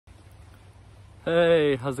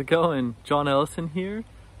Hey, how's it going? John Ellison here.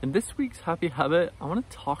 In this week's Happy Habit, I want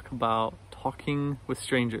to talk about talking with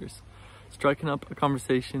strangers. Striking up a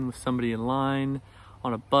conversation with somebody in line,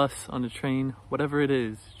 on a bus, on a train, whatever it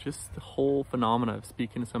is. Just the whole phenomena of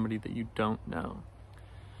speaking to somebody that you don't know.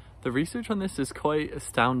 The research on this is quite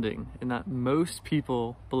astounding in that most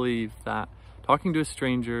people believe that talking to a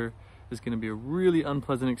stranger is going to be a really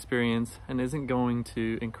unpleasant experience and isn't going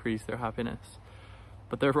to increase their happiness.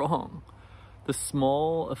 But they're wrong. The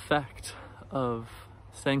small effect of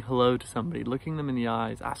saying hello to somebody, looking them in the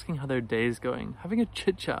eyes, asking how their day is going, having a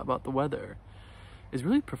chit chat about the weather is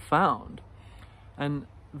really profound. And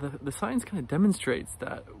the science kind of demonstrates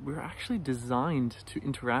that we're actually designed to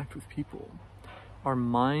interact with people. Our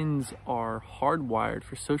minds are hardwired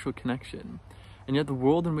for social connection, and yet the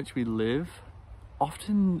world in which we live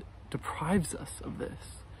often deprives us of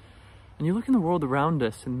this. And you look in the world around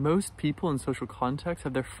us, and most people in social context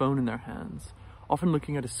have their phone in their hands, often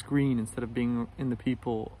looking at a screen instead of being in the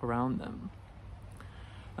people around them.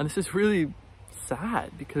 And this is really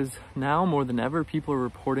sad because now more than ever, people are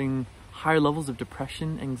reporting higher levels of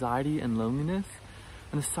depression, anxiety, and loneliness.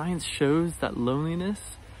 And the science shows that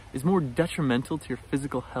loneliness is more detrimental to your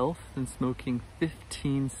physical health than smoking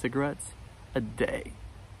 15 cigarettes a day.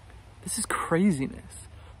 This is craziness.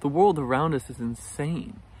 The world around us is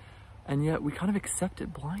insane. And yet we kind of accept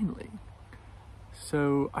it blindly.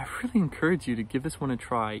 So I really encourage you to give this one a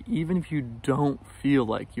try, even if you don't feel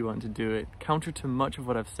like you want to do it, counter to much of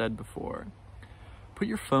what I've said before. Put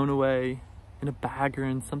your phone away in a bag or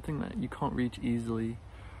in something that you can't reach easily.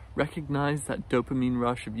 Recognize that dopamine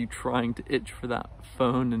rush of you trying to itch for that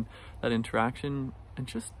phone and that interaction, and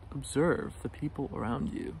just observe the people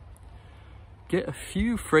around you. Get a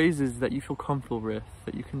few phrases that you feel comfortable with,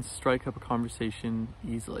 that you can strike up a conversation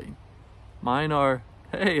easily. Mine are,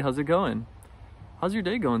 hey, how's it going? How's your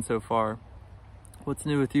day going so far? What's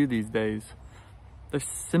new with you these days? They're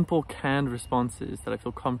simple, canned responses that I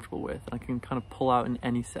feel comfortable with and I can kind of pull out in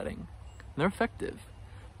any setting. And they're effective.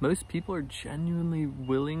 Most people are genuinely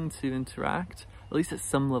willing to interact, at least at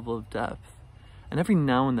some level of depth. And every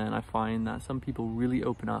now and then I find that some people really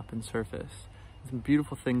open up and surface, and some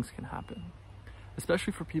beautiful things can happen,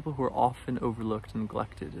 especially for people who are often overlooked and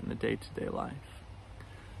neglected in the day-to-day life.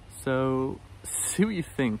 So see what you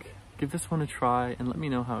think. Give this one a try and let me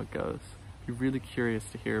know how it goes. I'd be really curious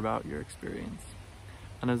to hear about your experience.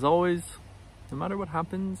 And as always, no matter what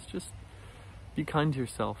happens, just be kind to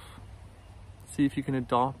yourself. See if you can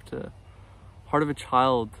adopt a heart of a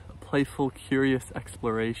child, a playful, curious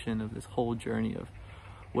exploration of this whole journey of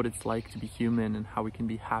what it's like to be human and how we can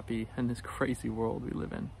be happy in this crazy world we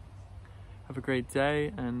live in. Have a great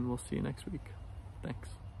day, and we'll see you next week. Thanks.